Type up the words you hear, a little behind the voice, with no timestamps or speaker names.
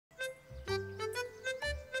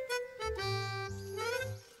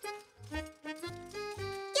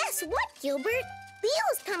Guess what, Gilbert?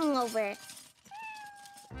 Leo's coming over.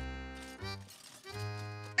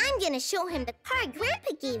 I'm gonna show him the car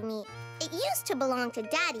Grandpa gave me. It used to belong to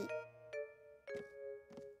Daddy.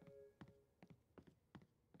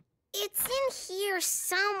 It's in here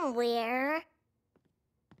somewhere.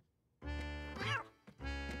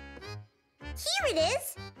 Here it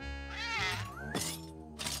is!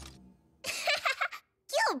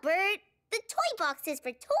 Gilbert, the toy box is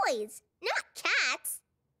for toys, not cats.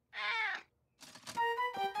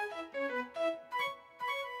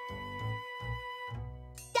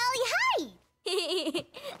 Dolly, hide!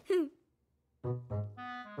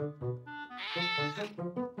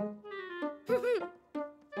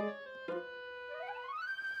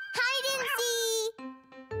 Hide and seek!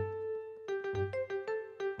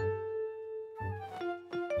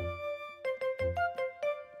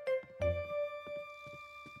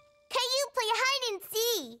 Caillou, play hide and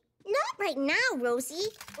seek. Not right now,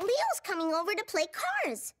 Rosie. Leo's coming over to play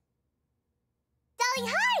cars. Dolly,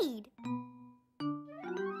 hide!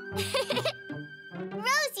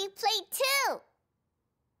 Rosie, play too.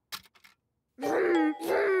 Vroom,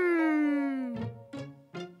 vroom.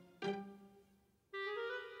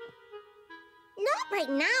 Not right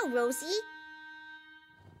now, Rosie.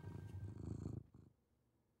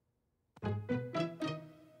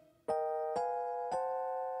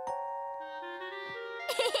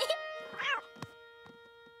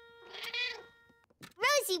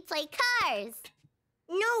 Rosie, play cars.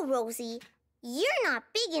 No, Rosie. You're not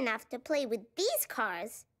big enough to play with these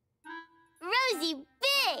cars. Rosie,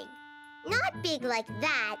 big! Not big like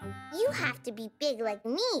that. You have to be big like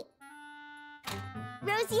me.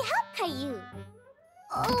 Rosie, help Caillou.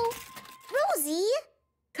 Oh, Rosie!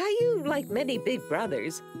 Caillou, like many big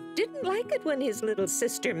brothers, didn't like it when his little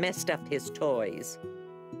sister messed up his toys.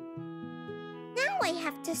 Now I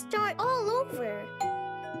have to start all over.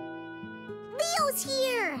 Leo's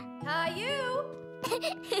here! Caillou!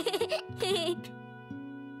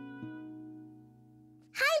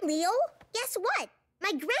 Hi, Leo. Guess what?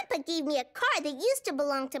 My grandpa gave me a car that used to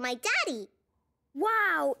belong to my daddy.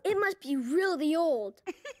 Wow, it must be really old.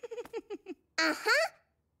 Uh-huh.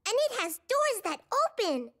 And it has doors that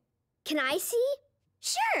open. Can I see?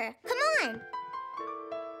 Sure, come on.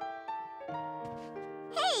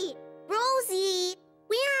 Hey, Rosie,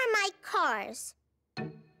 where are my cars?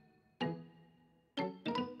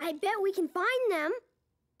 I bet we can find them.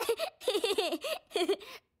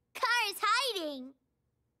 Cars hiding.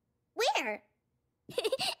 Where?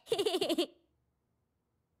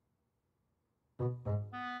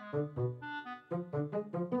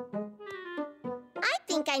 I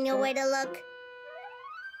think I know where to look.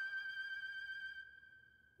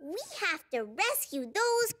 We have to rescue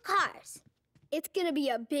those cars. It's gonna be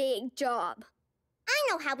a big job. I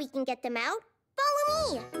know how we can get them out.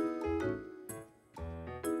 Follow me.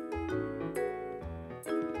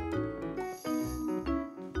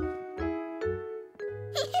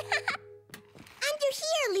 Under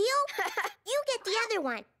here, Leo. You get the other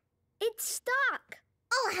one. It's stuck.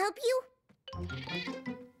 I'll help you.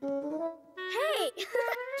 Hey,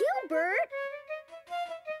 Gilbert.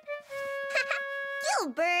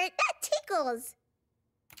 Gilbert, that tickles.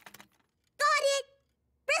 Got it.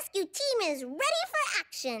 Rescue team is ready for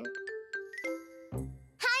action.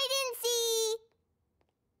 Hide and seek.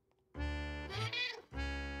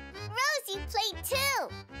 Rosie, play too.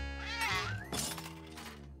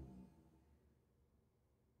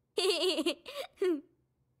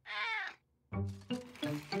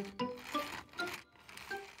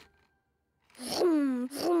 Vroom,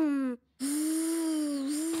 vroom.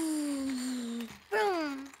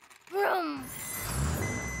 Vroom, vroom.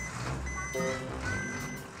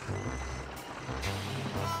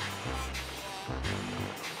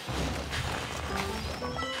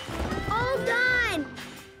 All done.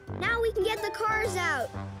 Now we can get the cars out.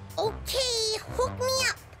 Okay, hook me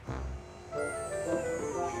up.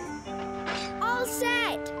 All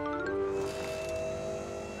set.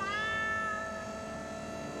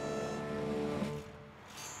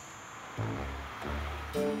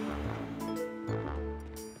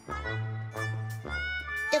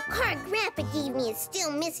 The car Grandpa gave me is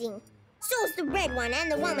still missing. So's the red one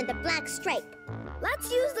and the one with the black stripe.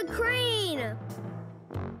 Let's use the crane.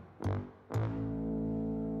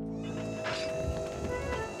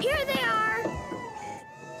 Here they are.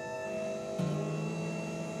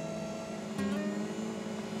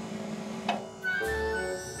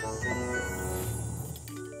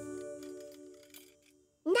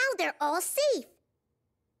 Now they're all safe.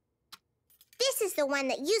 This is the one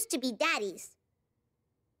that used to be Daddy's.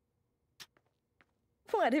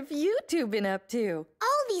 What have you two been up to?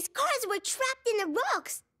 All these cars were trapped in the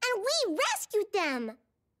rocks, and we rescued them.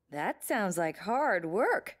 That sounds like hard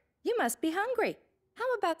work. You must be hungry.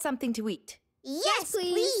 How about something to eat? Yes,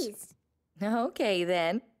 please. Okay,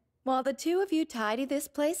 then. While the two of you tidy this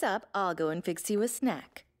place up, I'll go and fix you a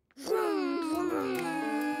snack.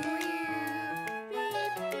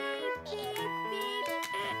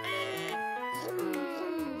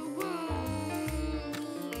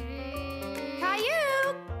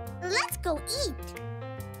 Caillou! Let's go eat.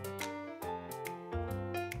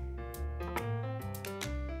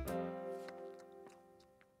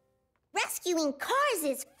 Rescuing cars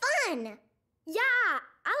is fun. Yeah,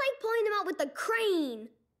 I like pulling them out with the crane.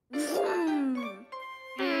 Rosie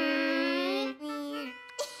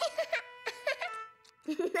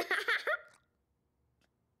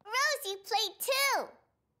played too.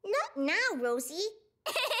 Not now, Rosie.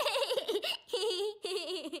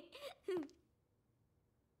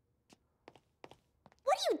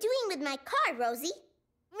 What are you doing with my car, Rosie?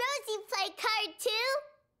 Rosie played car too?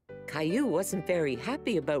 Caillou wasn't very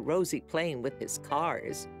happy about Rosie playing with his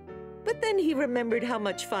cars. But then he remembered how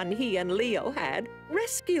much fun he and Leo had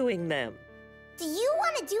rescuing them. Do you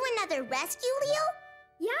want to do another rescue, Leo?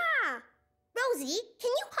 Yeah. Rosie, can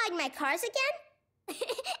you hide my cars again?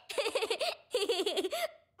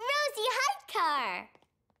 Rosie, hide car.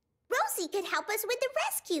 Rosie could help us with the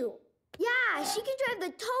rescue. Yeah, she can drive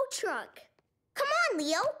the tow truck. Come on,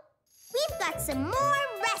 Leo. We've got some more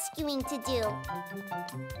rescuing to do.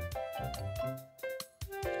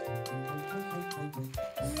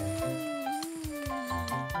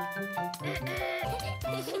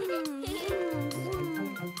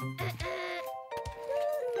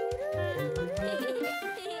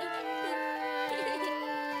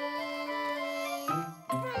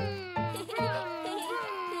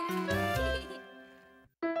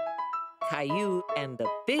 Caillou and the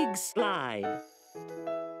Big Slide.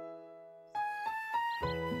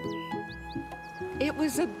 It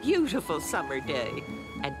was a beautiful summer day,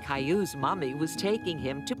 and Caillou's mommy was taking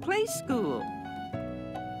him to play school.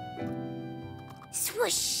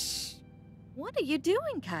 Swoosh! What are you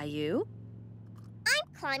doing, Caillou?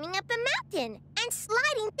 I'm climbing up a mountain and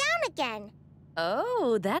sliding down again.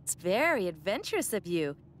 Oh, that's very adventurous of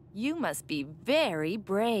you. You must be very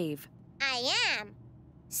brave. I am.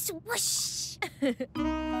 Swoosh!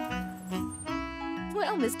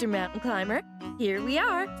 Well, Mr. Mountain Climber, here we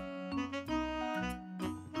are.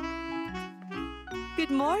 Good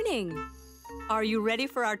morning. Are you ready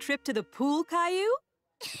for our trip to the pool, Caillou?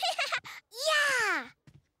 Yeah!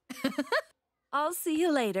 I'll see you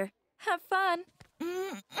later. Have fun.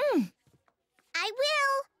 I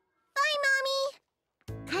will. Bye, Mommy.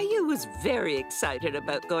 Caillou was very excited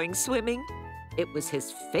about going swimming. It was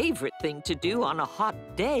his favorite thing to do on a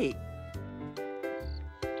hot day.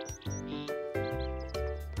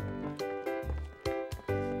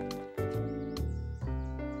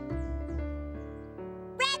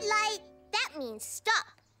 Red light, that means stop.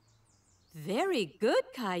 Very good,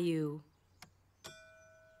 Caillou.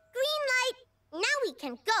 Green light, now we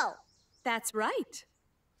can go. That's right.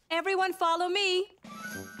 Everyone follow me.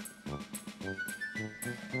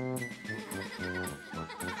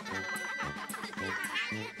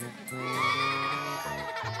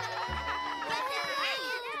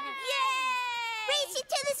 Race you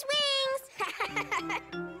to the swings!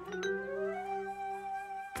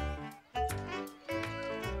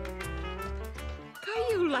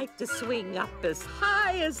 Caillou liked to swing up as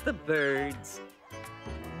high as the birds.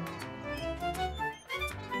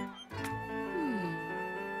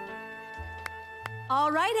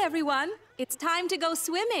 All right, everyone. It's time to go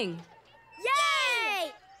swimming.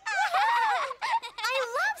 Yay! I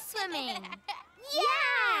love swimming!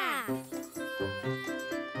 Yeah!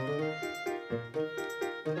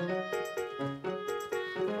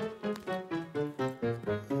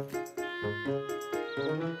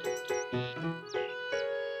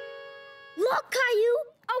 Look, Caillou!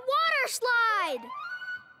 A water slide!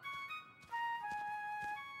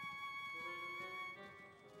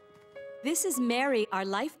 This is Mary, our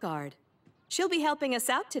lifeguard. She'll be helping us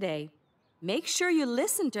out today. Make sure you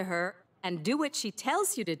listen to her and do what she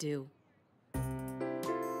tells you to do.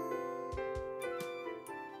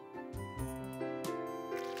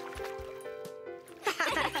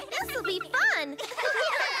 This'll be fun!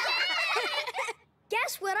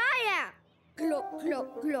 Guess what I am? Glop,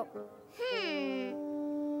 glop, glop.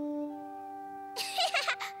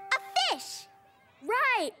 A fish!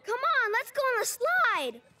 Right! Come on, let's go on a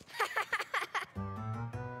slide!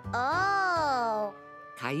 Oh.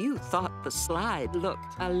 Caillou thought the slide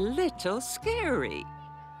looked a little scary.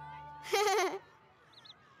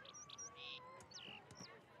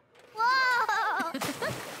 Whoa!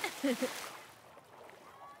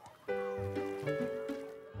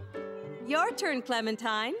 your turn,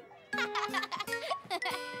 Clementine.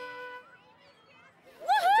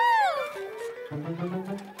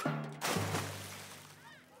 Woohoo!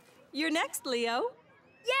 You're next, Leo.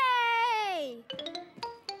 Yay!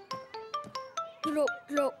 Glop,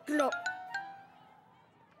 glop, glop.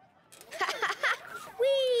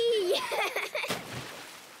 Whee!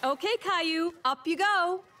 Okay, Caillou, up you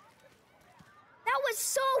go. That was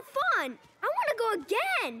so fun! I want to go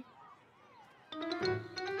again!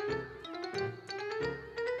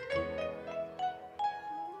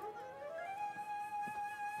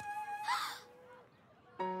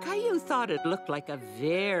 Caillou thought it looked like a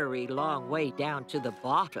very long way down to the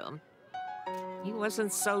bottom. He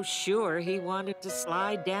wasn't so sure he wanted to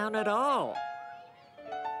slide down at all.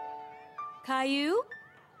 Caillou?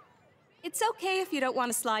 It's okay if you don't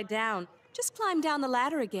want to slide down. Just climb down the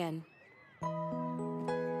ladder again.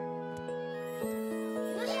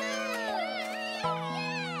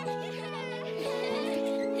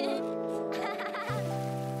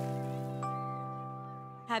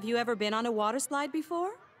 Have you ever been on a water slide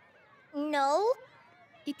before? No?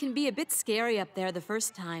 It can be a bit scary up there the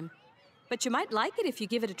first time, but you might like it if you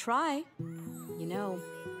give it a try. You know,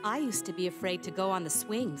 I used to be afraid to go on the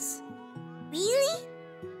swings. Really?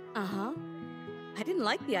 Uh-huh. I didn't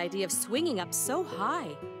like the idea of swinging up so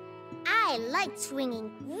high. I like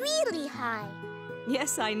swinging really high.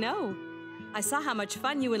 Yes, I know. I saw how much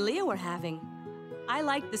fun you and Leo were having. I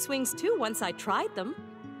liked the swings too once I tried them.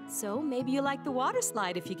 So maybe you like the water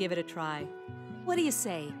slide if you give it a try. What do you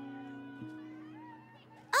say?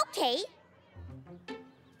 Okay.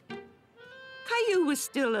 Caillou was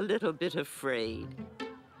still a little bit afraid,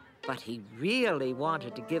 but he really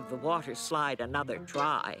wanted to give the water slide another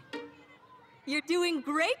try. You're doing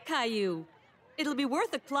great, Caillou. It'll be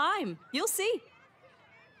worth a climb. You'll see.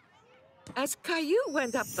 As Caillou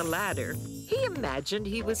went up the ladder, he imagined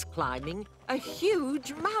he was climbing a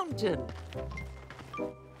huge mountain.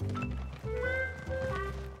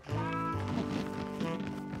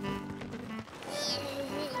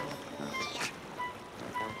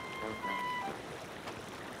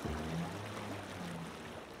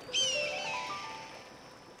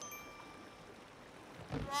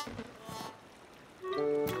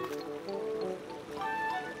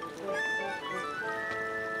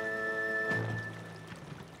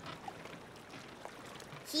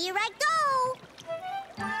 Here I go!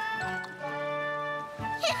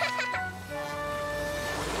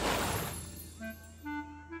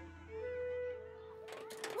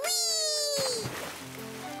 Whee!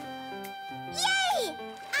 Yay!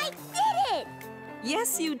 I did it!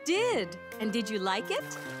 Yes, you did. And did you like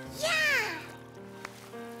it? Yeah!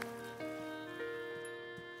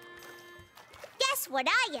 Guess what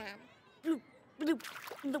I am? Bloop, bloop,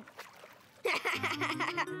 bloop.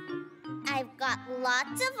 I've got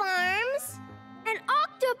lots of arms. An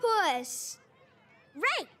octopus!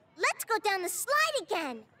 Right, let's go down the slide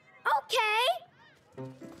again. Okay!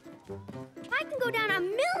 I can go down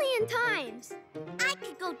 1,000,000 times. I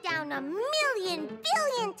could go down 1,000,000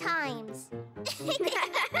 billion times.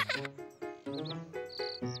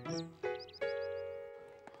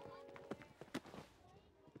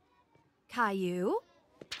 Caillou?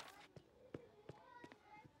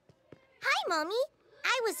 Hi, Mommy.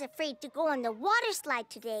 I was afraid to go on the water slide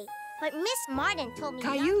today, but Miss Martin told me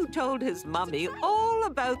Caillou told his mummy all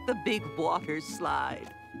about the big water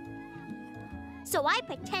slide. So I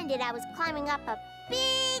pretended I was climbing up a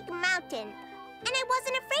big mountain, and I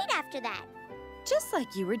wasn't afraid after that. Just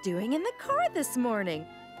like you were doing in the car this morning.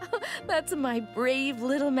 That's my brave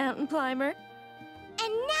little mountain climber.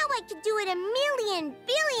 And now I can do it 1,000,000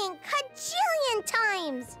 billion kajillion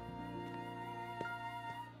times.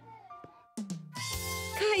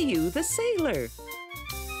 Caillou the sailor.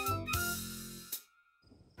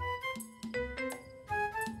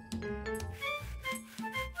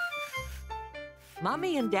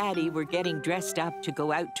 Mommy and Daddy were getting dressed up to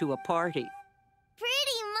go out to a party.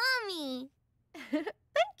 Pretty Mommy.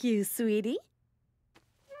 Thank you, sweetie.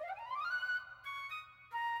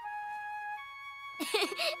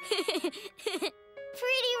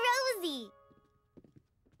 Pretty Rosie.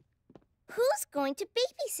 Who's going to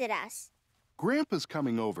babysit us? Grandpa's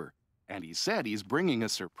coming over, and he said he's bringing a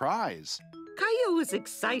surprise. Caillou was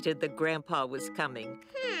excited that Grandpa was coming.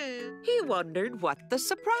 He wondered what the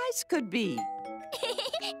surprise could be.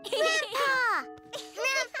 Grandpa!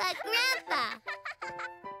 Grandpa!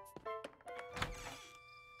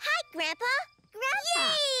 Hi, Grandpa! Grandpa!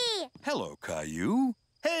 Yay! Hello, Caillou.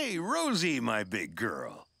 Hey, Rosie, my big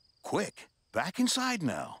girl. Quick, back inside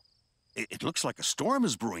now. It looks like a storm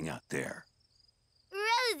is brewing out there.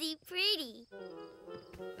 Rosie pretty.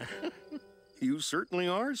 You certainly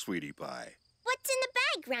are, sweetie pie. What's in the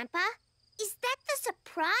bag, Grandpa? Is that the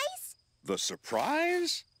surprise? The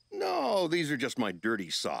surprise? No, these are just my dirty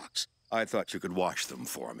socks. I thought you could wash them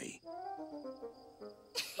for me.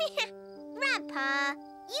 Grandpa,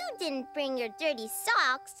 you didn't bring your dirty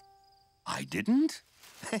socks. I didn't?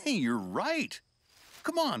 Hey, you're right.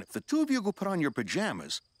 Come on, if the two of you go put on your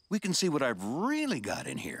pajamas, we can see what I've really got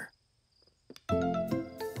in here. Grandpa,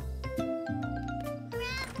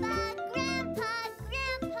 Grandpa,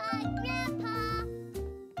 Grandpa, Grandpa.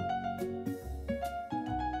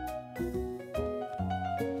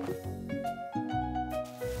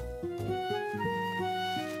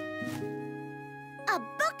 A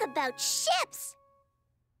book about ships.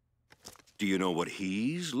 Do you know what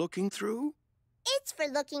he's looking through? It's for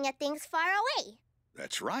looking at things far away.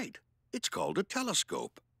 That's right. It's called a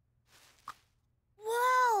telescope.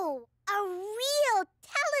 Whoa! A real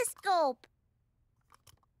telescope!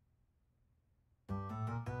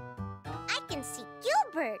 I can see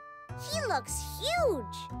Gilbert. He looks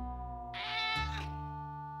huge.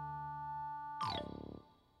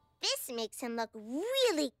 This makes him look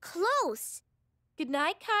really close. Good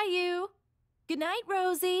night, Caillou. Good night,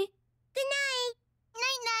 Rosie. Good night.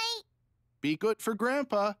 Night-night. Be good for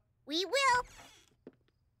Grandpa. We will.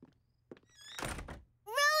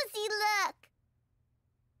 Rosie, look!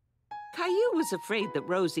 Caillou was afraid that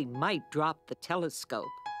Rosie might drop the telescope.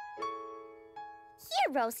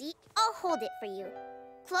 Here, Rosie. I'll hold it for you.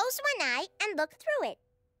 Close one eye and look through it.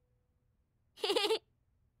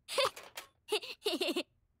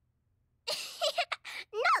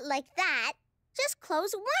 Not like that. Just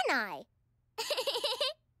close one eye.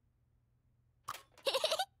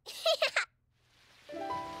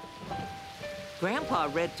 Grandpa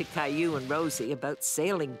read to Caillou and Rosie about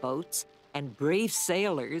sailing boats and brave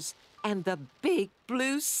sailors and the big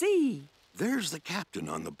blue sea. There's the captain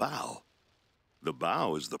on the bow. The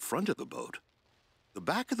bow is the front of the boat. The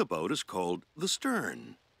back of the boat is called the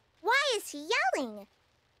stern. Why is he yelling?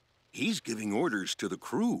 He's giving orders to the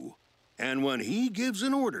crew. And when he gives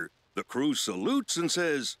an order, the crew salutes and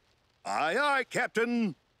says, "Aye, aye,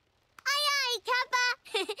 Captain." Aye, aye,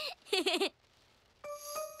 Kappa.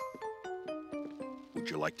 Would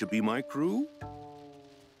you like to be my crew?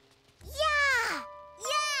 Yeah!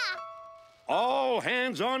 Yeah! All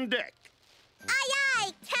hands on deck. Aye,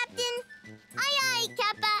 aye, Captain. Aye, aye,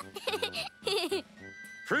 Kappa.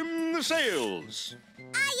 Trim the sails.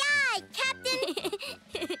 Aye, aye, Captain.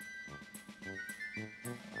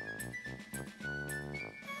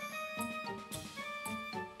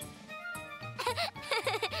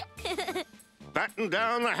 Batten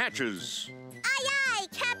down the hatches. Aye, aye,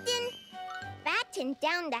 Captain. Batten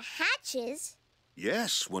down the hatches.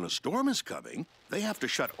 Yes, when a storm is coming, they have to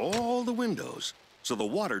shut all the windows so the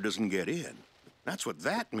water doesn't get in. That's what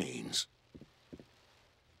that means.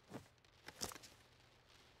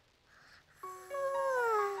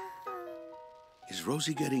 Is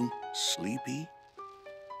Rosie getting sleepy?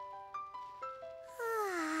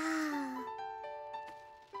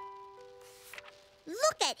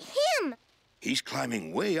 Look at him. He's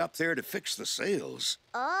climbing way up there to fix the sails.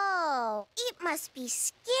 Oh, it must be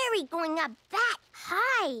scary going up that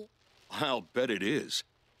high. I'll bet it is.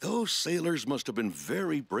 Those sailors must have been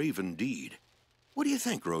very brave indeed. What do you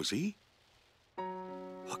think, Rosie?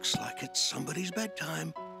 Looks like it's somebody's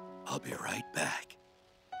bedtime. I'll be right back.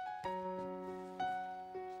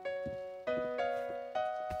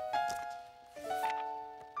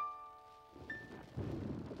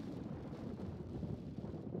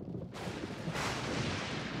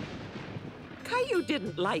 Caillou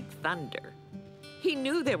didn't like thunder. He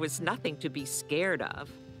knew there was nothing to be scared of,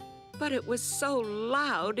 but it was so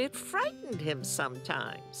loud it frightened him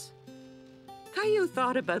sometimes. Caillou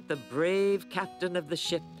thought about the brave captain of the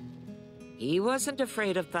ship. He wasn't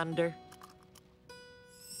afraid of thunder.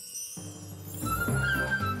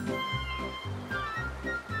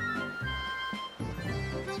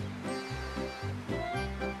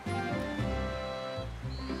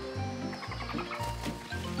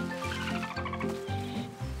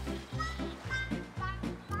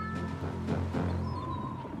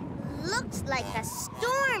 Looks like a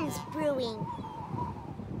storm's brewing.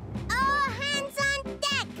 All hands on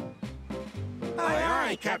deck. Aye,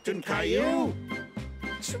 aye, Captain Caillou.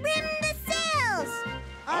 Trim the sails.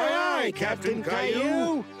 Aye, aye, Captain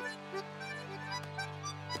Caillou.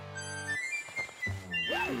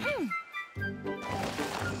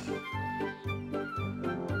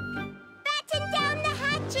 Batten down the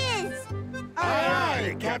hatches. Aye,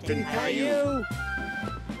 aye, Captain Caillou.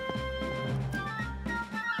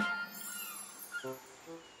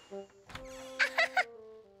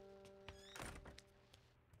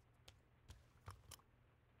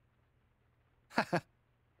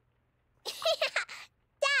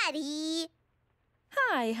 Daddy!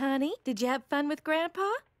 Hi, honey. Did you have fun with Grandpa?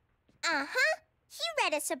 Uh-huh. He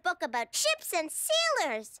read us a book about ships and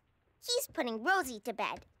sailors. He's putting Rosie to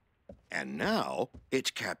bed. And now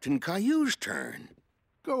it's Captain Caillou's turn.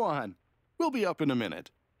 Go on. We'll be up in a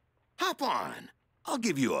minute. Hop on. I'll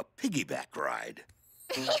give you a piggyback ride.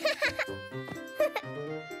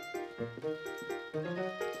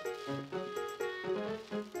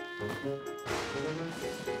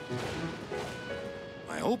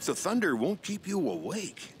 I hope the thunder won't keep you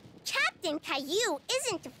awake. Captain Caillou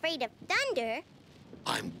isn't afraid of thunder.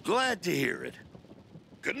 I'm glad to hear it.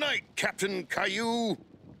 Good night, Captain Caillou.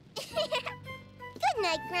 Good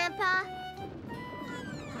night, Grandpa.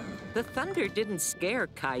 The thunder didn't scare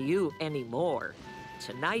Caillou anymore.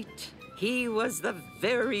 Tonight, he was the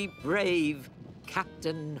very brave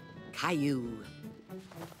Captain Caillou.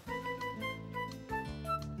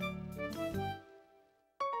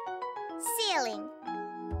 Sailing.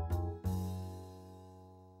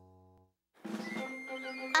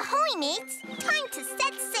 Ahoy, mates! Time to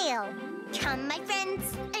set sail. Come, my friends,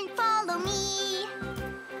 and follow me.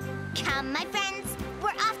 Come, my friends, we're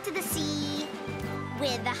off to the sea.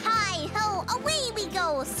 With a hi-ho, away we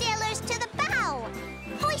go, sailors to the bow.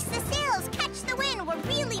 Hoist the sails, catch the wind, we're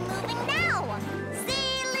really moving now.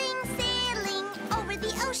 Sailing, sailing, over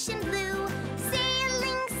the ocean blue.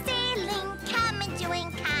 Sailing, sailing, come and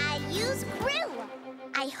join Caillou's crew.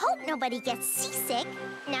 I hope nobody gets seasick.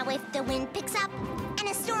 Now if the wind picks up and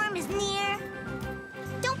a storm is near,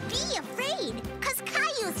 don't be afraid, 'cause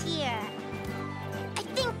Caillou's here. I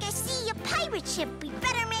think I see a pirate ship, we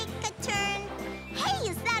better make a turn. Hey,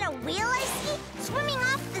 is that a whale I see swimming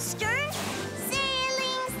off the stern?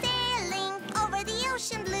 Sailing, sailing, over the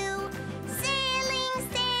ocean blue. Sailing,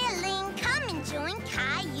 sailing, come and join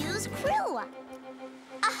Caillou's crew.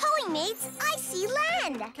 Ahoy, mates, I see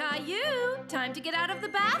land. Caillou, time to get out of the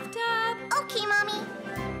bathtub. Okay, Mommy.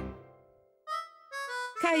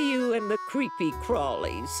 Caillou and the creepy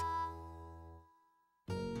crawlies.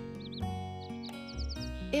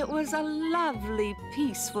 It was a lovely,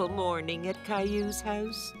 peaceful morning at Caillou's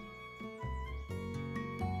house.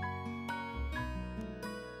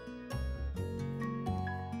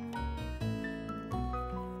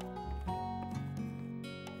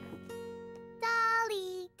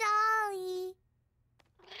 Dolly, Dolly.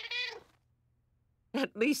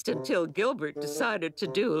 At least until Gilbert decided to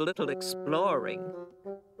do a little exploring.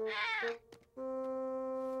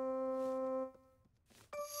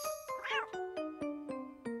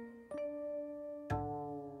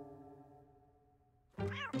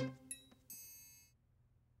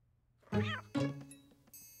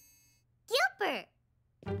 Gilbert.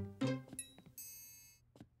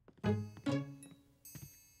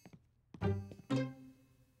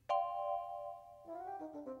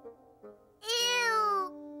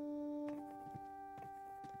 Ew.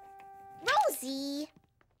 Rosie.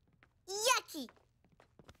 Yucky.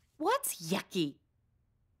 What's yucky?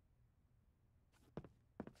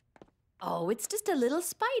 Oh, it's just a little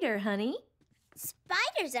spider, honey.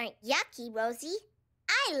 Spiders aren't yucky, Rosie.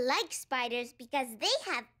 I like spiders because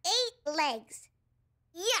they have 8 legs.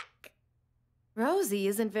 Yuck! Rosie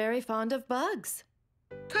isn't very fond of bugs.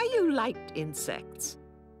 Caillou liked insects.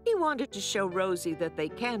 He wanted to show Rosie that they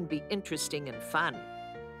can be interesting and fun.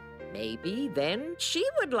 Maybe then she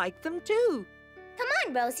would like them too. Come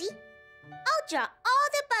on, Rosie. I'll draw all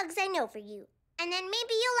the bugs I know for you, and then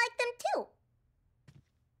maybe you'll like them too.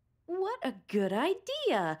 What a good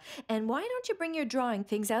idea. And why don't you bring your drawing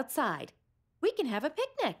things outside? We can have a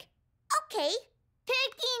picnic. Okay.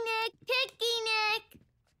 Picnic, picnic.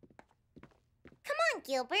 Come on,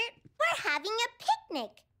 Gilbert. We're having a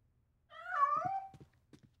picnic.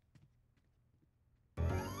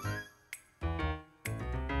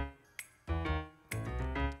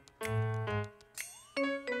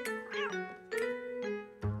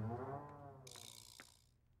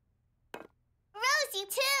 Rosie,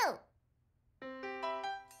 too.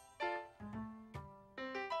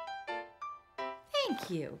 Thank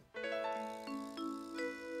you.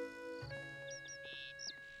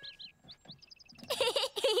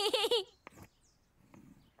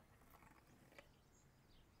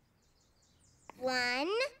 One,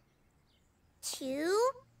 2,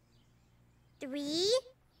 3,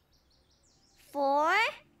 4,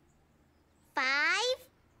 5,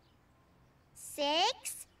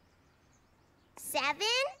 6, 7,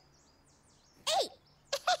 8.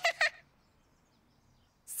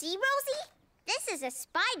 See, Rosie? This is a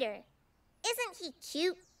spider. Isn't he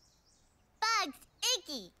cute? Bugs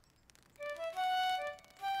icky.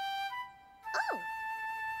 Oh,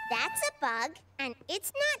 that's a bug, and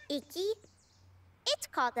it's not icky. It's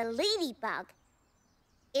called a ladybug.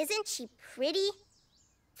 Isn't she pretty?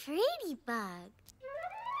 Pretty bug.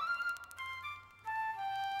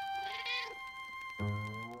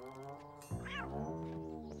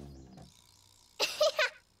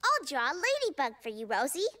 I'll draw a ladybug for you,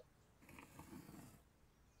 Rosie.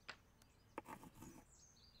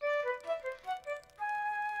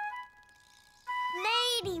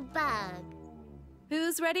 Ladybug.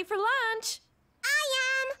 Who's ready for lunch? I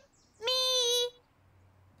am. Me.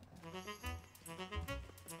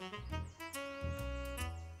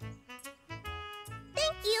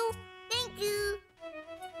 Thank you. Thank you.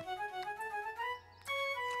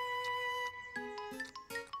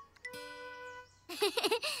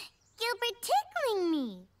 Gilbert tickling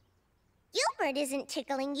me. Gilbert isn't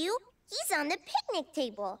tickling you. He's on the picnic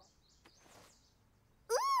table.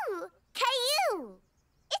 Ooh, Caillou.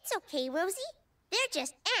 It's okay, Rosie. They're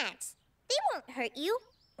just ants. They won't hurt you.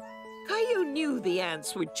 Caillou knew the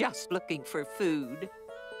ants were just looking for food.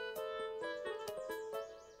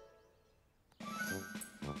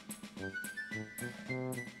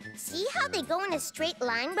 See how they go in a straight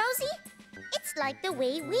line, Rosie? It's like the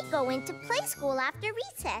way we go into play school after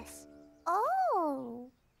recess. Oh.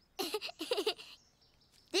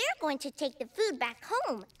 They're going to take the food back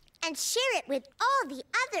home and share it with all the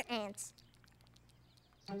other ants.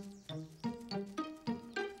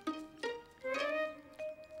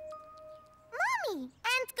 Mommy,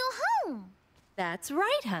 ants go home. That's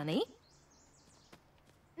right, honey.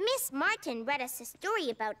 Miss Martin read us a story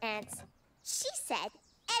about ants. She said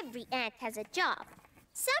every ant has a job.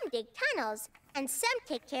 Some dig tunnels, and some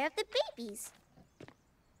take care of the babies.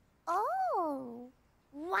 Oh,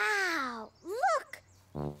 wow, look!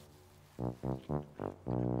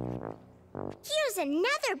 Here's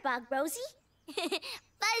another bug, Rosie.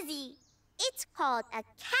 Fuzzy. It's called a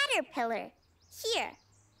caterpillar. Here,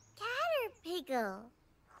 caterpillar.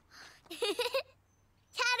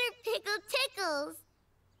 Caterpillar tickles.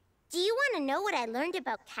 Do you want to know what I learned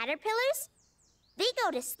about caterpillars? They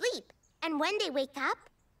go to sleep, and when they wake up,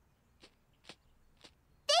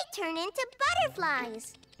 they turn into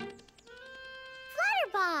butterflies.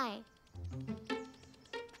 Flutterby.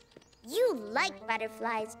 You like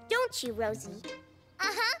butterflies, don't you, Rosie?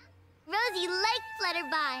 Uh-huh. Rosie likes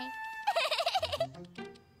Flutterby.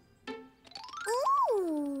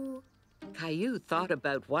 Ooh. Caillou thought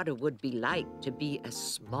about what it would be like to be as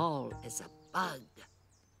small as a bug.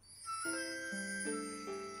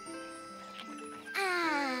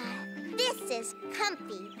 Ah, this is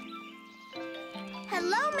comfy.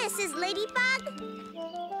 Hello, Mrs. Ladybug.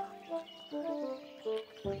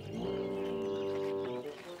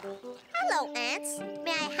 Hello, ants.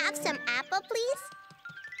 May I have some apple, please?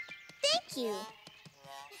 Thank you.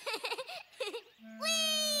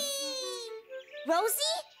 Whee!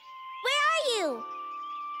 Rosie? Where are you?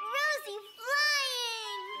 Rosie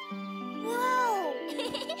flying! Whoa!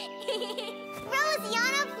 Rosie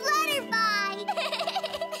on a flutterby!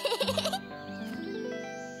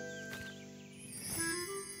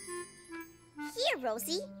 Here,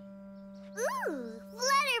 Rosie. Ooh,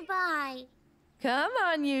 flutterby! Come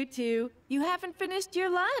on, you two. You haven't finished your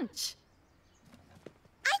lunch.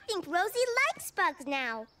 I think Rosie likes bugs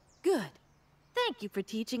now. Good. Thank you for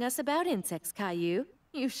teaching us about insects, Caillou.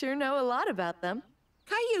 You sure know a lot about them.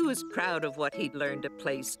 Caillou was proud of what he'd learned at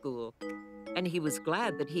play school, and he was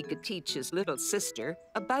glad that he could teach his little sister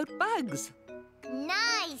about bugs.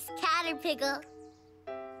 Nice, Caterpillar.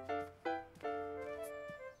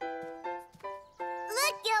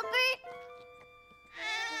 Look, Gilbert.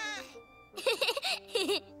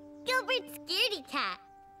 Gilbert's scaredy cat.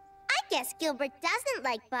 I guess Gilbert doesn't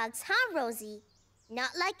like bugs, huh, Rosie?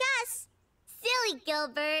 Not like us. Silly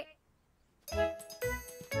Gilbert.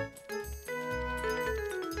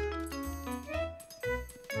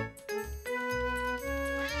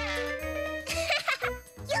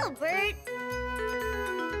 Gilbert!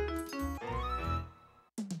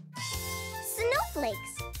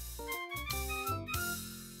 Snowflakes.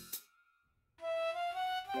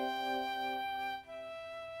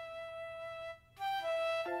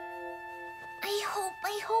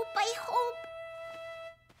 I hope.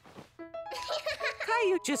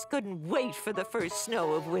 Caillou just couldn't wait for the first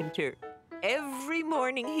snow of winter. Every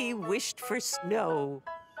morning he wished for snow.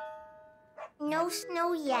 No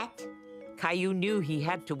snow yet. Caillou knew he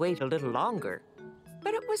had to wait a little longer,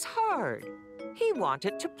 but it was hard. He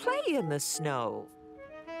wanted to play in the snow.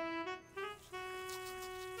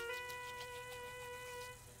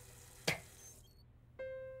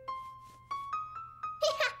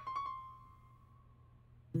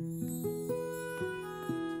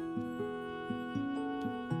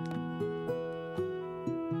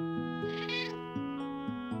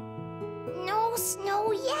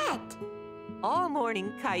 snow yet. All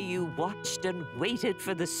morning, Caillou watched and waited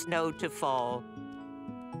for the snow to fall.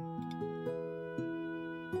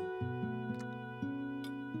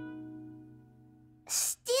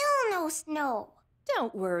 Still no snow.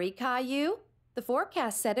 Don't worry, Caillou. The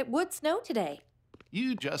forecast said it would snow today.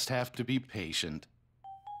 You just have to be patient.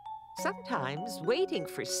 Sometimes waiting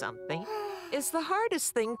for something is the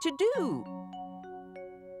hardest thing to do.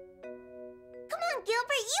 Come on,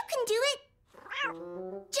 Gilbert, you can do it.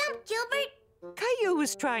 Jump, Gilbert. Caillou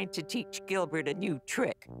was trying to teach Gilbert a new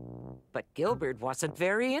trick, but Gilbert wasn't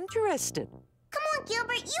very interested. Come on,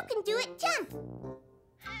 Gilbert, you can do it. Jump.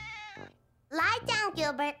 Lie down,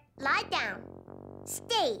 Gilbert. Lie down.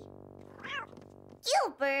 Stay.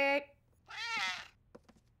 Gilbert.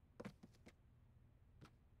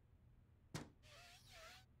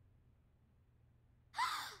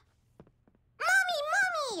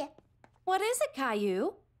 Mommy! What is it,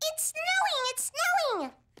 Caillou? It's snowing! It's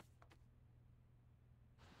snowing!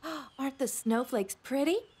 Aren't the snowflakes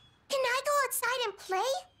pretty? Can I go outside and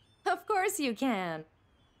play? Of course you can.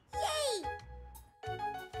 Yay!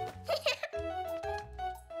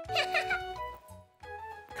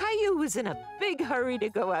 Caillou was in a big hurry to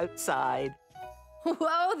go outside.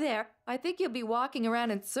 Whoa there! I think you'll be walking around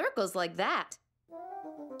in circles like that.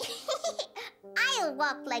 I'll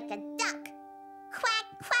walk like a duck. Quack,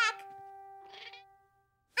 quack.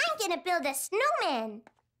 I'm gonna build a snowman.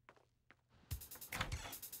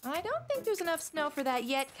 I don't think there's enough snow for that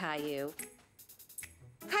yet, Caillou.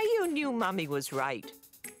 Caillou knew Mommy was right.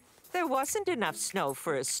 There wasn't enough snow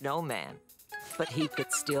for a snowman, but he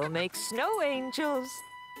could still make snow angels.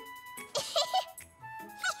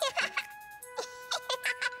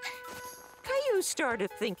 Caillou started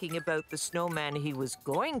thinking about the snowman he was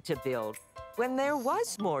going to build when there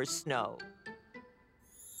was more snow.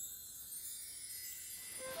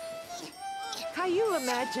 Caillou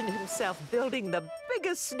imagined himself building the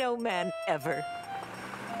biggest snowman ever.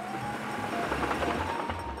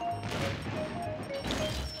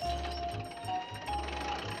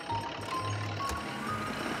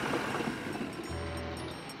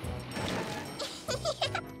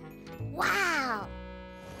 Wow!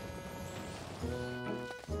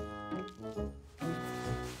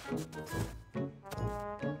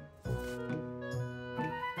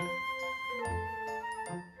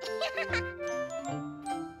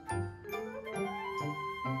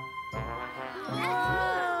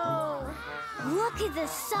 Whoa! Look at the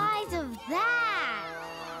size of that!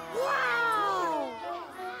 Wow!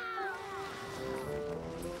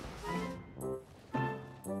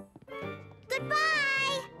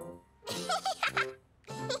 Goodbye!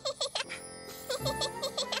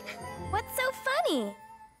 What's so funny?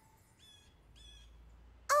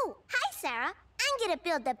 Oh, hi, Sarah. I'm gonna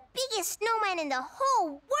build the biggest snowman in the whole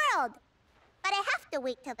world. But I have to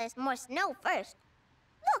wait till there's more snow first.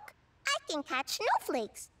 Look, I can catch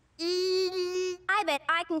snowflakes. I bet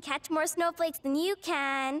I can catch more snowflakes than you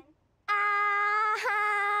can.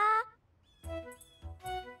 Ah-ha!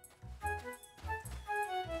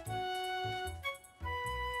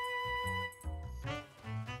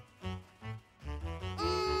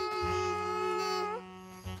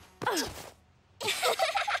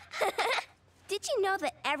 Did you know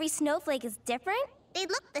that every snowflake is different? They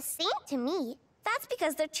look the same to me. That's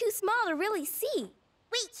because they're too small to really see.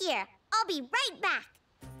 Wait here. I'll be right back.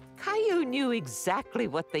 Caillou knew exactly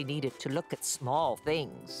what they needed to look at small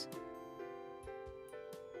things.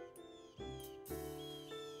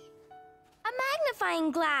 A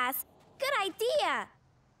magnifying glass. Good idea.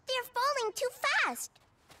 They're falling too fast.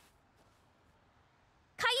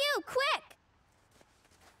 Caillou, quick!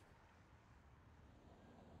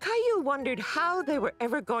 Caillou wondered how they were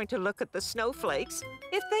ever going to look at the snowflakes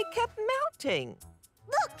if they kept melting.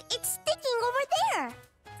 Look, it's sticking over there.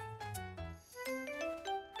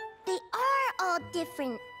 They are all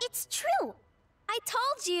different. It's true. I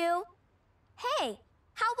told you. Hey,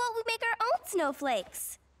 how about we make our own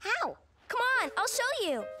snowflakes? How? Come on, I'll show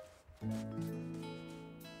you.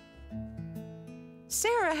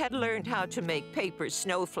 Sarah had learned how to make paper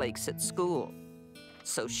snowflakes at school,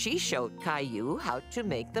 so she showed Caillou how to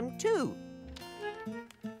make them too.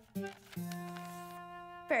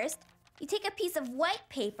 First, you take a piece of white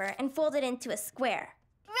paper and fold it into a square.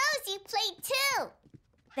 Rosie played too.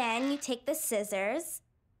 Then you take the scissors.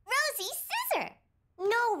 Rosie, scissor.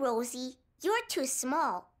 No, Rosie, you're too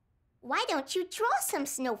small. Why don't you draw some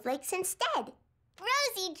snowflakes instead?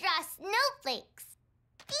 Rosie draws snowflakes.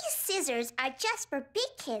 These scissors are just for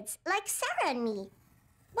big kids like Sarah and me.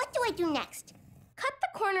 What do I do next? Cut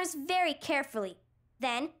the corners very carefully.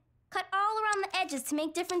 Then, cut all around the edges to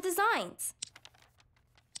make different designs.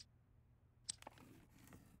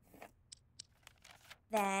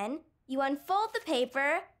 Then you unfold the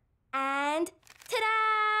paper and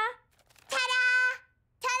ta-da! Ta-da!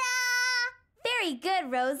 Ta-da! Very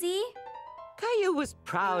good, Rosie. Caillou was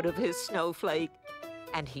proud of his snowflake,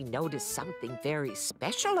 and he noticed something very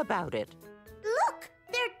special about it. Look,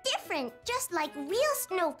 they're different, just like real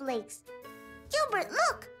snowflakes. Gilbert,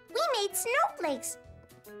 look, we made snowflakes.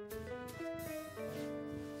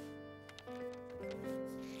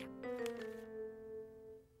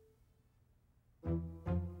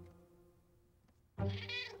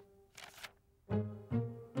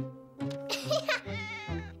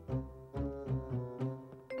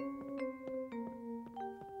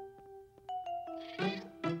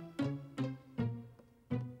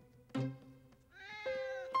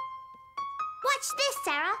 Watch this,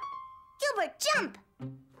 Sarah. Gilbert, jump!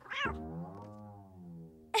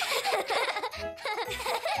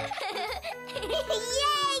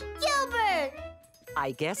 Yay, Gilbert!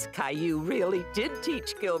 I guess Caillou really did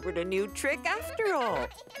teach Gilbert a new trick after all.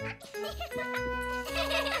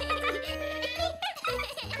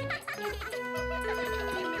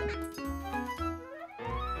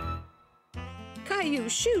 Caillou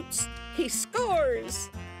shoots. He scores.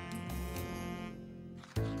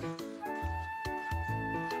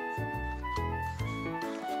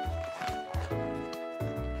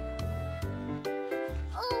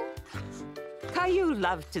 Oh, Caillou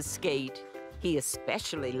loved to skate. He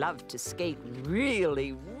especially loved to skate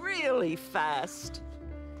really, really fast.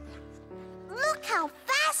 look how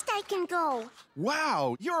fast I can go.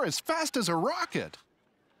 Wow, you're as fast as a rocket.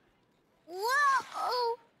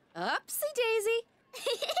 Whoa! Upsy daisy.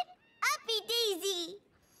 Uppy daisy!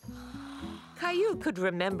 Caillou could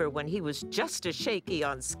remember when he was just as shaky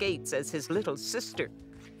on skates as his little sister.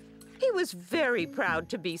 He was very proud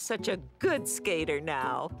to be such a good skater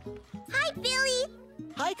now. Hi, Billy!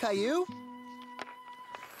 Hi, Caillou.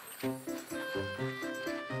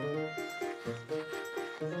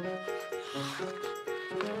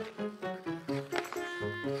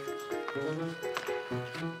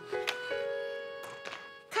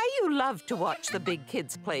 Caillou loved to watch the big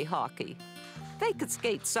kids play hockey. They could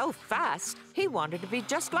skate so fast, he wanted to be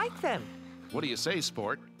just like them. What do you say,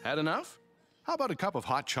 sport? Had enough? How about a cup of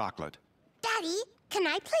hot chocolate? Daddy, can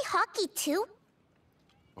I play hockey too?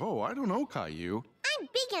 Oh, I don't know, Caillou. I'm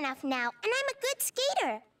big enough now, and I'm a good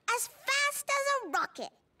skater. As fast as a rocket.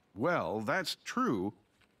 Well, that's true,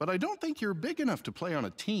 but I don't think you're big enough to play on a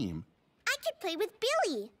team. I could play with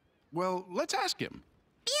Billy. Well, let's ask him.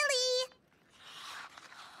 Billy!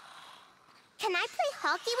 Can I play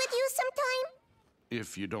hockey with you sometime?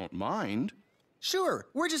 If you don't mind. Sure,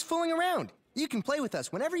 we're just fooling around. You can play with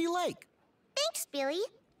us whenever you like. Thanks, Billy.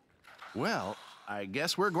 Well, I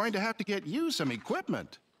guess we're going to have to get you some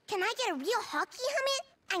equipment. Can I get a real hockey helmet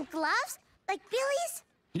and gloves like Billy's?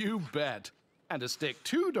 You bet. And a stick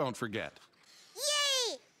too, don't forget.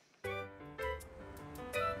 Yay!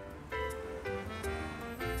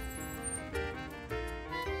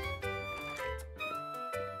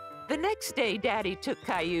 The next day, Daddy took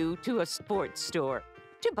Caillou to a sports store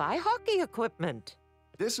to buy hockey equipment.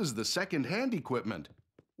 This is the second-hand equipment.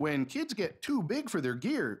 When kids get too big for their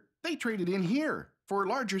gear, they trade it in here for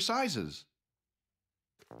larger sizes.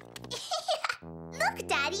 Look,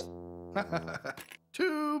 Daddy.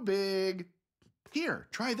 Too big. Here,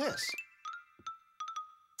 try this.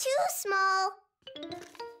 Too small.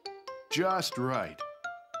 Just right.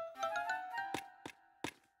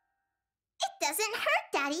 It doesn't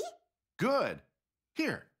hurt, Daddy. Good.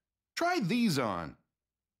 Here, try these on.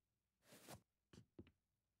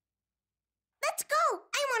 Let's go.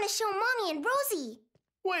 I want to show Mommy and Rosie.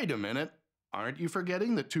 Wait a minute. Aren't you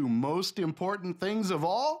forgetting the two most important things of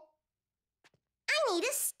all? I need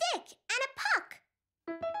a stick and a puck.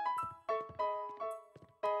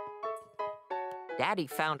 Daddy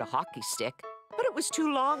found a hockey stick, but it was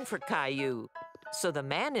too long for Caillou. So the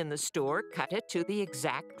man in the store cut it to the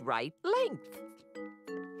exact right length.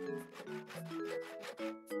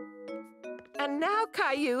 And now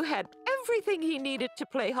Caillou had everything he needed to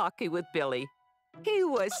play hockey with Billy. He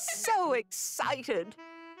was so excited.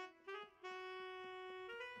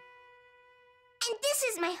 And this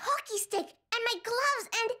is my hockey stick and my gloves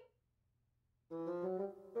and...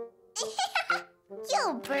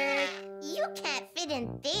 Gilbert, you can't fit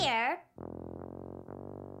in there.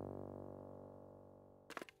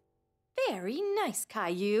 Very nice,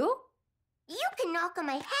 Caillou. You can knock on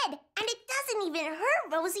my head, and it doesn't even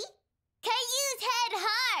hurt, Rosie. Caillou's head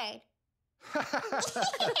hard.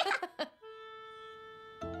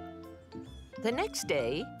 The next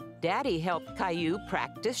day, Daddy helped Caillou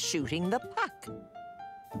practice shooting the puck.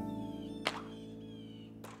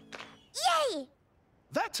 Yay!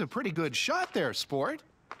 That That's a pretty good shot there, sport.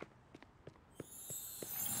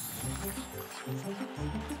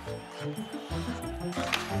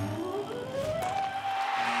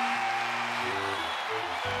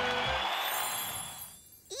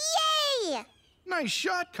 Yay! Nice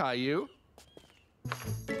shot, Caillou.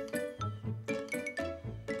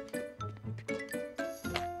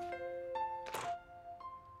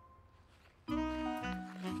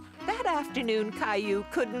 That afternoon, Caillou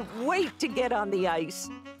couldn't wait to get on the ice.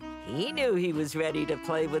 He knew he was ready to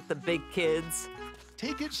play with the big kids.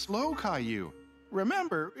 Take it slow, Caillou.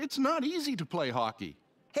 Remember, it's not easy to play hockey.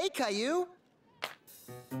 Hey, Caillou.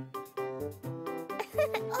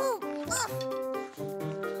 Oh, ugh.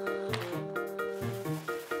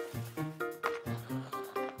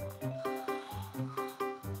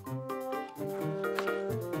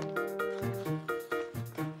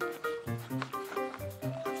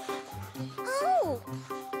 Oh,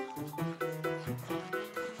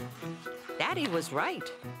 Daddy was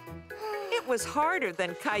right. It was harder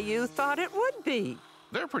than Caillou thought it would be.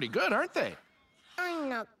 They're pretty good, aren't they? I'm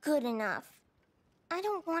not good enough. I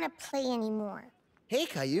don't want to play anymore. Hey,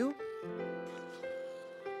 Caillou.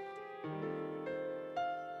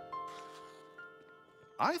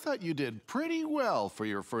 I thought you did pretty well for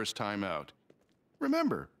your first time out.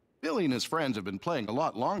 Remember, Billy and his friends have been playing a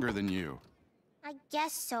lot longer than you. I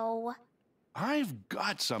guess so. I've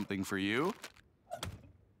got something for you.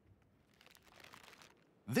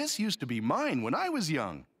 This used to be mine when I was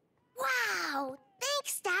young. Wow!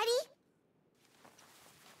 Thanks, Daddy.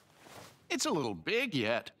 It's a little big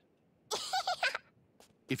yet.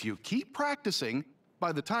 If you keep practicing,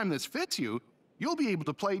 by the time this fits you, you'll be able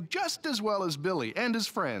to play just as well as Billy and his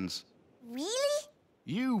friends. Really?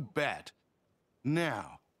 You bet.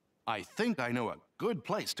 Now, I think I know a good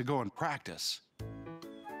place to go and practice.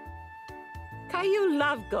 Caillou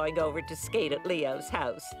loved going over to skate at Leo's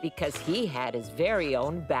house because he had his very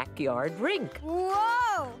own backyard rink.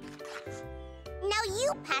 Whoa! Now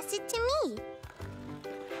you pass it to me.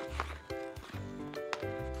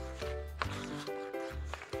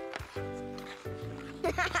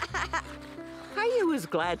 Caillou was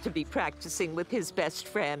glad to be practicing with his best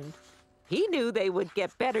friend. He knew they would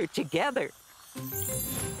get better together. Yay!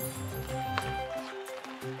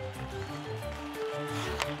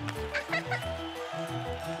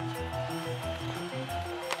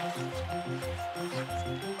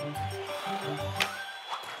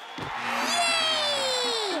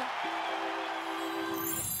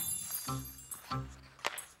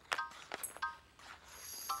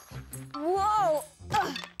 Whoa!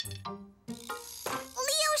 Ugh.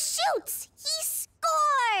 Leo shoots! He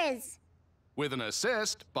scores! With an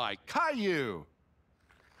assist by Caillou.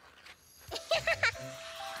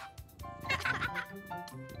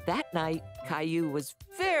 That night, Caillou was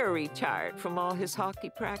very tired from all his hockey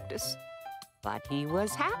practice. But he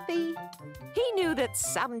was happy. He knew that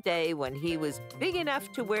someday when he was big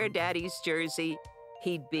enough to wear Daddy's jersey,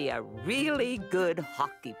 he'd be a really good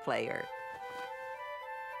hockey player.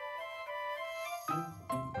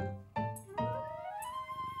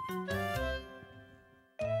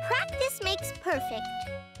 Practice makes perfect.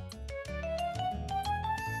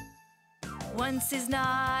 Once is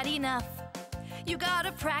not enough. You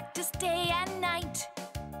gotta practice day and night.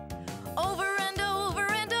 Over and over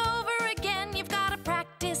and over again. You've gotta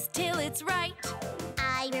practice till it's right.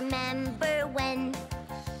 I remember when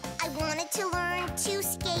I wanted to learn to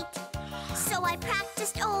skate. So I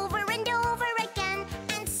practiced over and over again,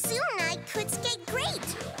 and soon I could skate great.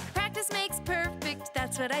 Practice makes perfect,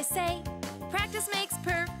 that's what I say. Practice makes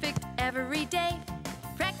perfect every day.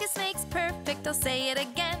 Practice makes perfect, I'll say it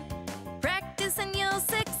again. Practice and you'll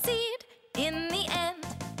succeed in the end.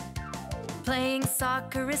 Playing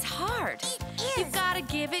soccer is hard. It is. You've gotta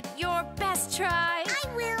give it your best try.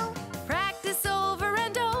 I will. Practice over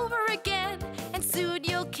and over again, and soon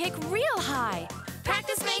you'll kick real high.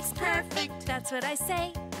 Practice makes perfect, that's what I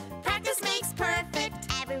say. Practice makes perfect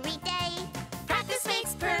Every day. Practice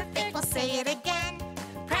makes perfect, we'll say it again.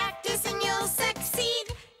 Practice and you'll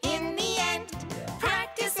succeed in the end.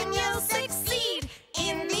 Practice and you'll succeed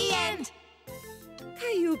in the end.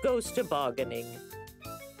 Caillou goes tobogganing.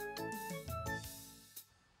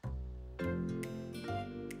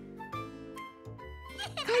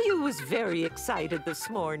 Caillou was very excited this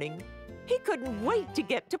morning. He couldn't wait to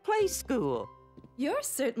get to play school. You're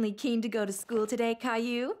certainly keen to go to school today,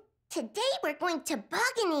 Caillou. Today we're going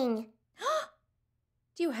tobogganing.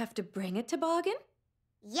 Do you have to bring a toboggan?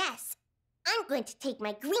 Yes, I'm going to take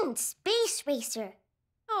my green space racer.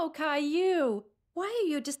 Oh, Caillou, why are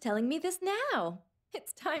you just telling me this now?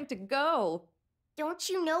 It's time to go. Don't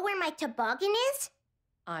you know where my toboggan is?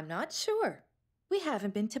 I'm not sure, We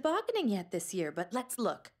haven't been tobogganing yet this year, but let's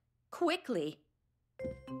look. Quickly.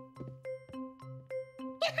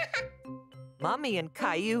 Mommy and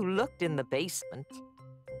Caillou looked in the basement.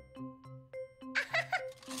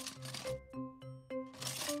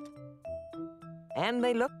 And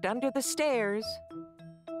they looked under the stairs.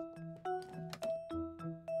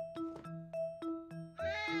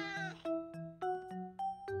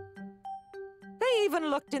 They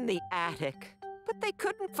even looked in the attic, but they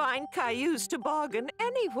couldn't find Caillou's toboggan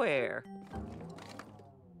anywhere.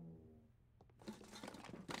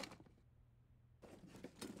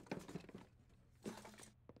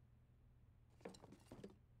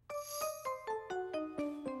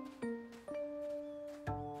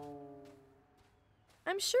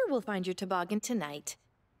 I'm sure we'll find your toboggan tonight.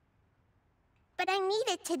 But I need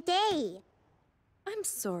it today. I'm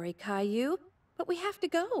sorry, Caillou, but we have to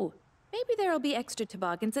go. Maybe there'll be extra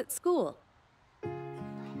toboggans at school.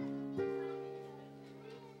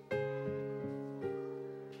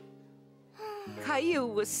 Caillou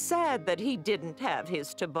was sad that he didn't have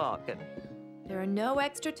his toboggan. There are no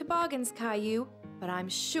extra toboggans, Caillou, but I'm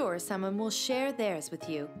sure someone will share theirs with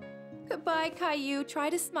you. Goodbye, Caillou. Try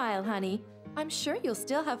to smile, honey. I'm sure you'll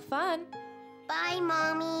still have fun. Bye,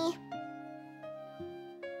 Mommy.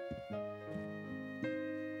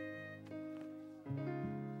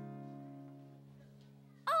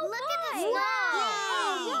 Oh, look at the nice. snow!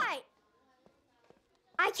 All right.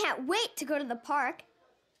 I can't wait to go to the park.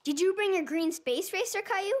 Did you bring your green space racer,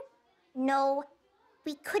 Caillou? No,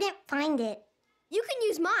 we couldn't find it. You can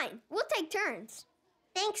use mine. We'll take turns.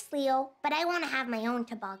 Thanks, Leo, but I want to have my own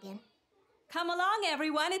toboggan. Come along,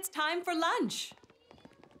 everyone. It's time for lunch.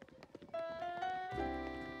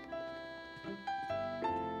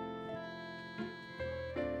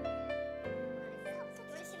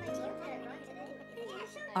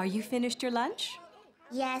 Are you finished your lunch?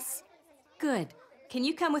 Yes. Good. Can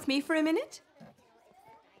you come with me for a minute?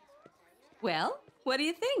 Well, what do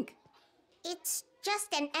you think? It's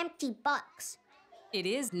just an empty box. It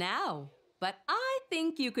is now, but I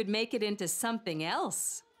think you could make it into something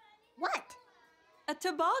else. What? A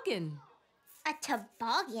toboggan. A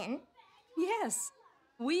toboggan? Yes.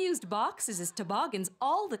 We used boxes as toboggans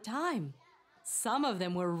all the time. Some of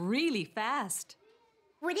them were really fast.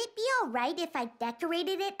 Would it be all right if I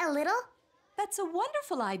decorated it a little? That's a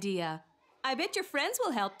wonderful idea. I bet your friends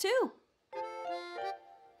will help too.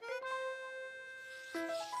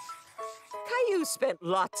 Caillou spent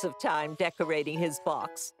lots of time decorating his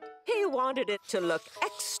box. He wanted it to look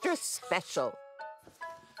extra special.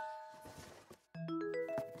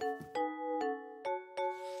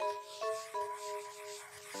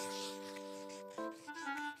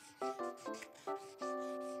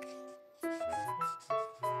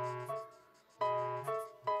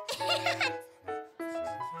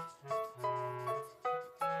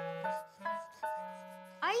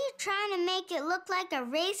 Are you trying to make it look like a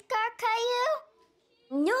race car, Caillou?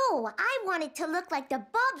 No, I want it to look like the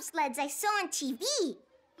bobsleds I saw on TV.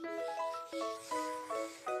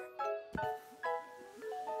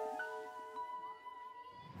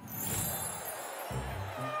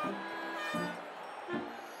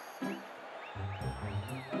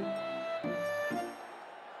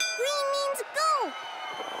 Green means go!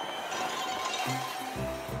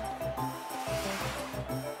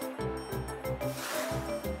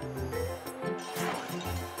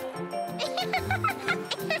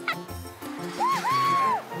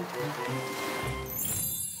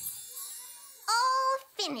 All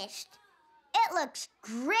finished. It looks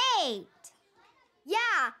great.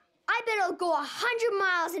 Yeah, I bet it'll go 100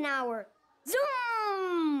 miles an hour.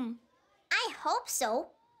 Zoom! I hope so.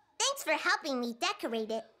 Thanks for helping me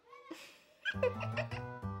decorate it.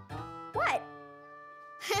 What?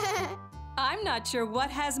 I'm not sure what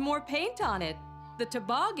has more paint on it, the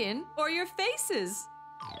toboggan or your faces.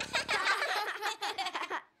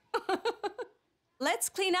 Let's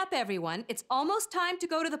clean up, everyone. It's almost time to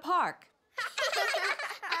go to the park.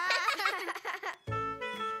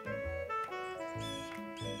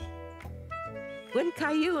 When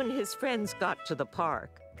Caillou and his friends got to the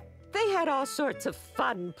park, they had all sorts of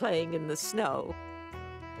fun playing in the snow.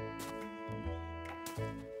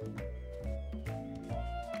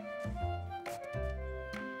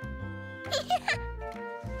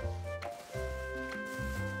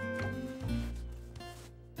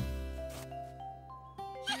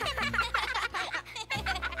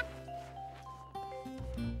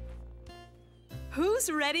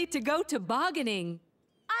 Who's ready to go tobogganing?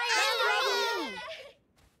 I am ready!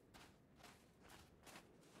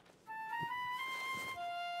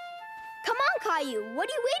 Come on, Caillou. What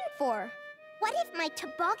are you waiting for? What if my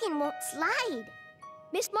toboggan won't slide?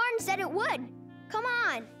 Miss Martin said it would. Come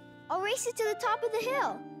on. I'll race it to the top of the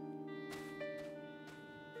hill.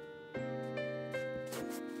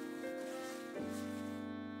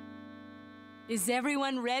 Is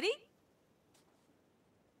everyone ready?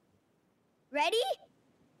 Ready?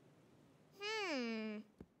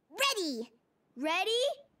 Ready! Ready,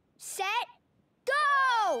 set,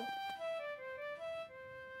 go!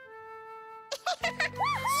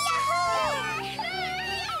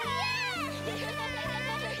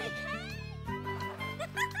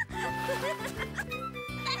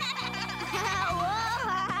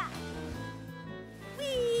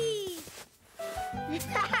 Whee! Look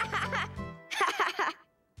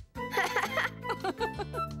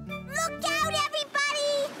out,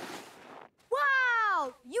 everybody!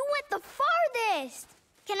 Wow, you went the farthest!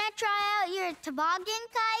 Can I try out your toboggan,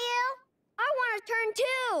 Caillou? I want to turn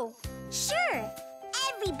too! Sure!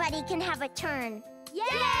 Everybody can have a turn. Yay!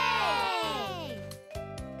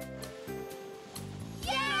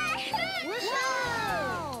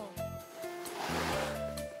 Whoa!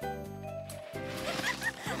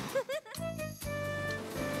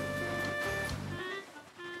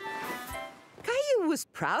 Caillou was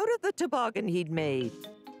proud of the toboggan he'd made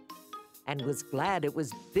and was glad it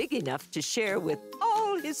was big enough to share with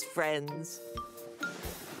all his friends.